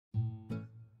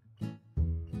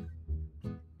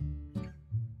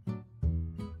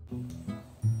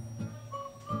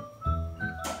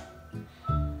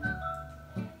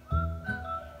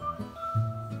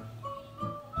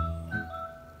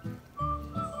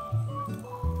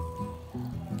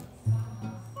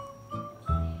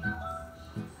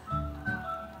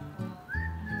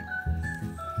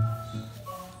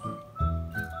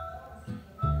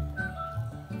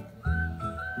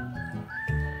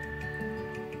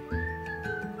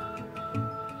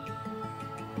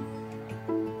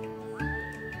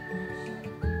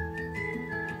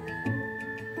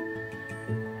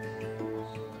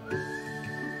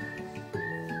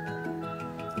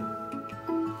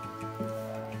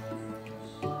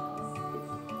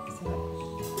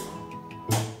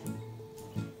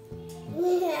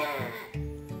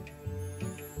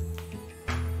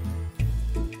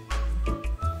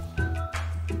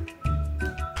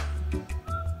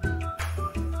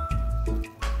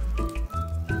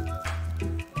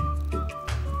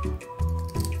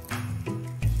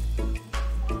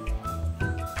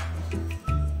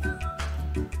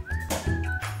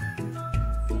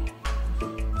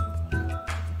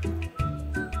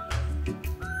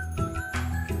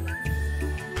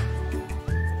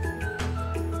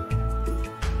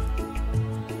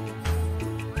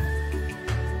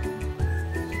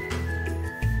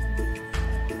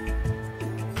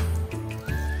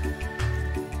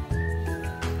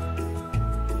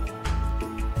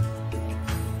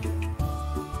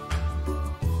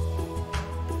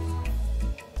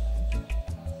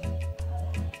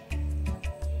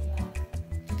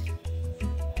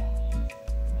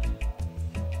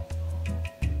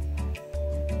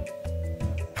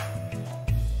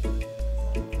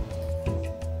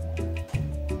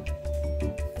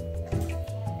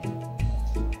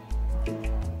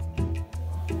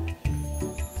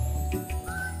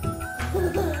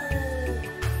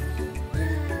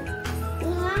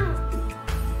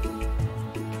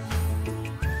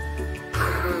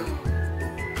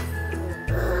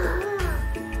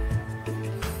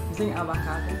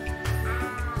avocado?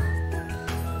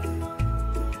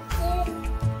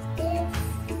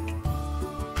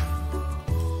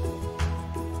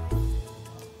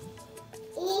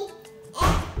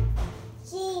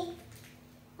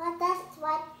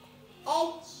 What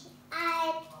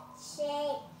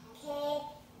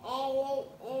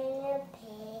H-I-J-K-L-M-P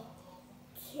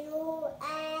Q-R-S-T-U-R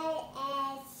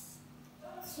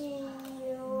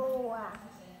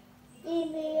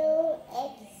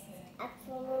W-X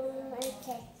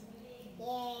affirmative.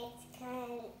 Yes,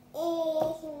 can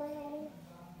is one.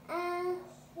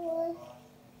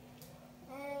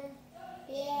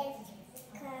 Yes,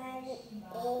 can is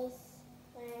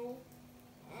one.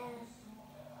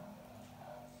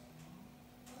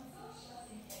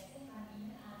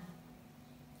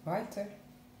 Weiter.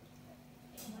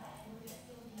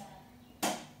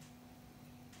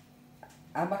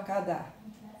 Abakada.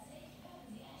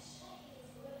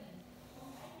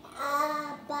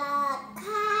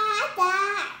 Abakada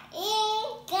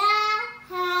ikan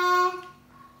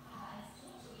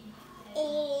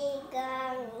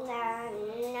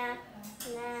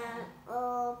na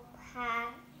opa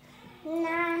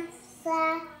nasa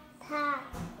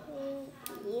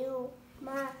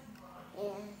yuma.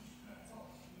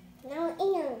 Now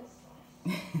ino.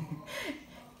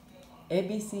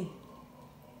 ABC.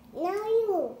 Now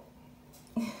you.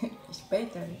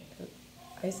 Später.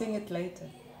 I sing it later.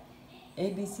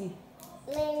 ABC.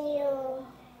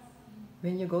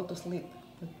 When you go to sleep.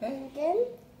 Okay?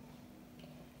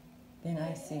 And Then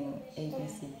I sing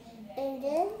ABC. then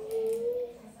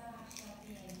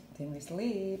Then we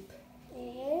sleep.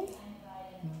 and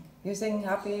You sing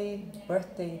happy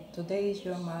birthday. Today is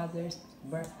your mother's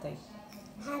birthday.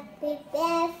 happy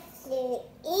birthday,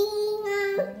 Ina.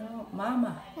 No,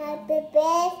 Mama. Happy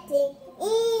birthday,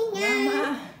 Ina.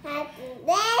 Mama. Happy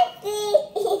birthday,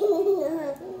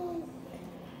 Ina.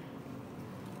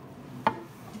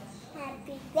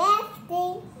 Happy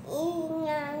birthday,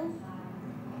 Ina.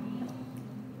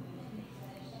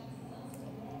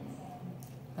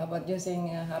 How about you sing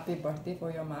happy birthday for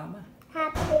your mama?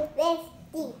 Happy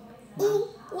birthday,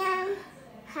 Ina.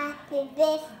 Happy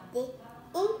birthday,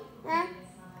 Ina.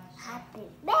 Happy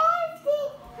birthday,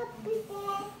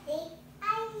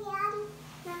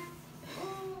 Ayana.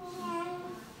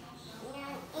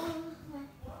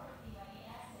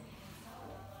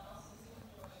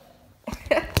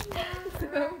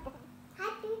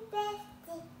 Happy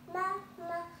birthday,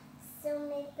 Mama. So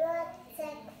my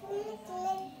birthday,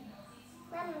 click.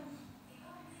 Mama.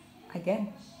 Again.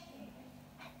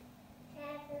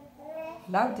 Happy birthday,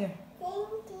 Louder.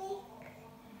 click.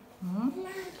 Hmm?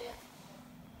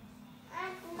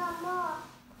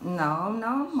 No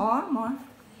more. No, more.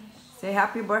 Say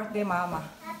happy birthday, Mama.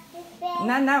 Happy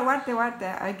birthday. No, what?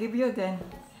 I give you then.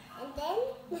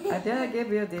 And then? I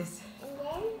give you this. And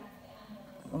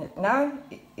then? Now,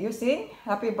 you sing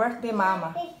happy birthday,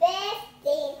 Mama. Happy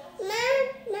birthday,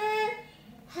 Mama.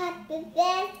 Happy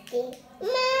birthday,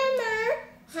 Mama.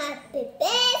 Happy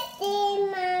birthday,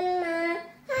 Mama.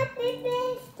 Happy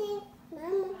birthday,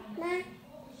 Mama.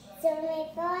 So my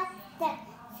birthday,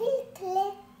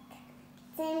 click.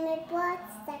 So my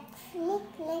birthday, click.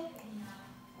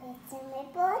 So my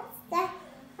birthday,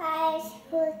 I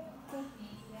should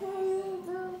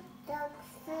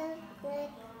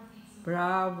click.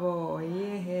 Bravo,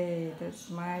 yay, that's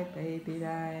my baby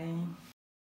line.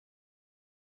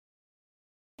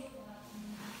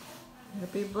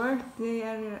 Happy birthday,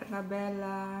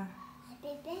 Arabella.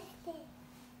 Happy birthday.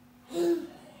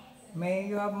 May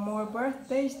you have more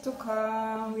birthdays to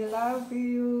come. We love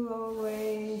you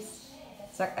always.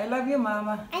 I love you,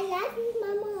 Mama. I love you,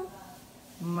 Mama.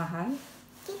 Mahal?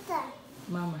 Kita.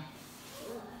 Mama.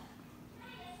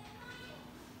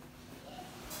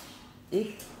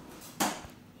 Ich.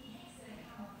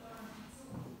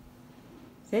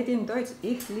 Say it in Deutsch.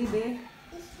 Ich liebe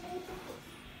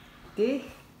dich,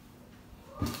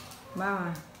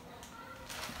 Mama.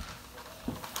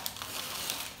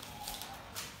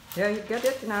 Yeah, you get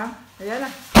it now. Ayala.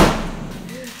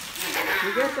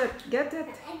 You get it.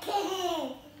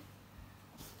 Okay.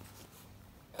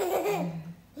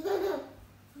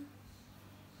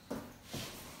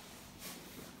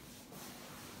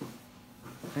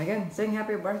 Again, sing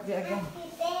happy birthday again. Happy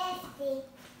birthday,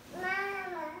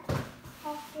 Mama.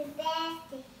 Happy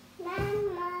birthday,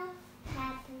 Mama.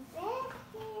 Happy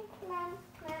birthday, Mama.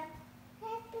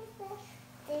 Happy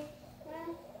birthday,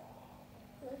 Mama.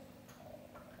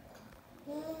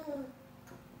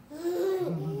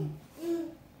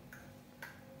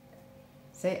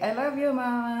 Say, I love you,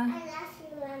 Mama. I love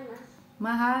you, Mama.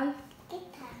 Mahal,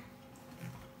 Kita.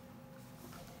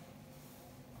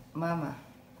 Mama.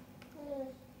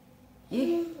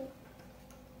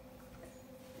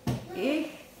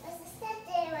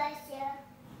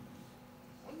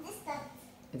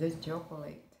 There's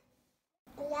chocolate.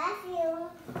 Love you.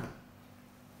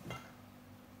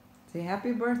 Say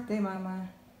happy birthday, Mama.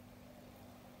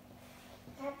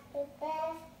 Happy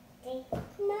birthday,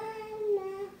 Mama.